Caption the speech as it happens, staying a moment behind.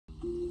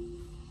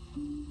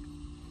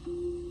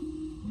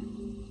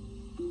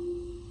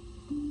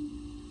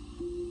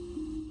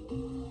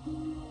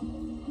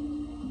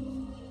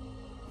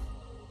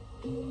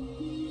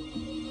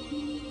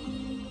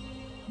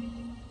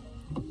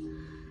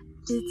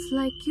It's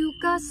like you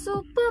got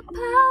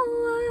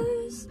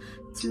superpowers.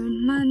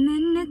 Turn my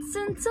minutes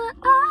into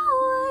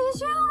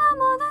hours. You got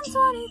more than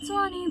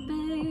 20/20,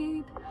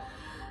 babe.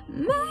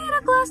 Made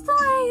a glass the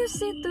way you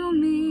see through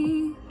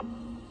me.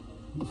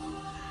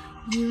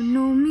 You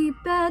know me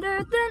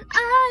better than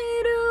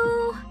I do.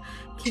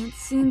 Can't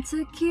seem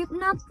to keep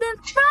nothing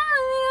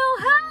from you.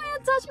 How you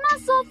touch my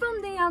soul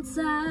from the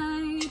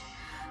outside.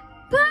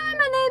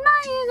 Permeate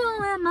my ego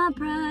and my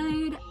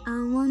pride. I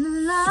wanna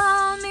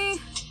love me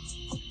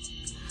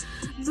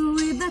the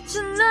way that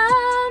you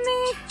love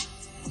me.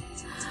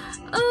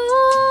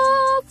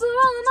 Oh, for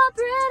all of my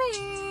pretty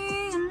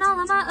and all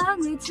of my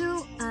ugly too.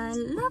 I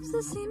love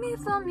to see me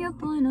from your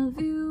point of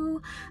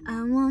view.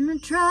 I wanna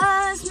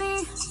trust me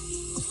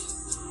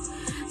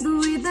the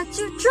way that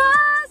you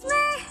trust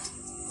me.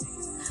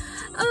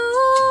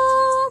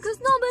 Oh, 'cause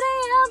nobody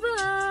ever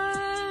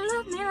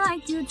loved me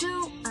like you do.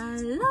 I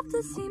love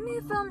to see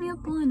me from your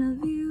point of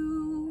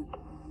view.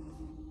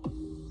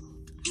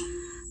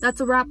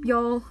 That's a wrap,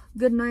 y'all.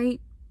 Good night.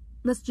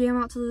 Let's jam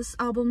out to this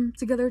album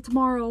together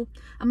tomorrow.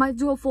 I might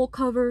do a full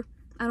cover.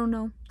 I don't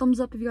know. Thumbs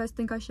up if you guys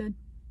think I should.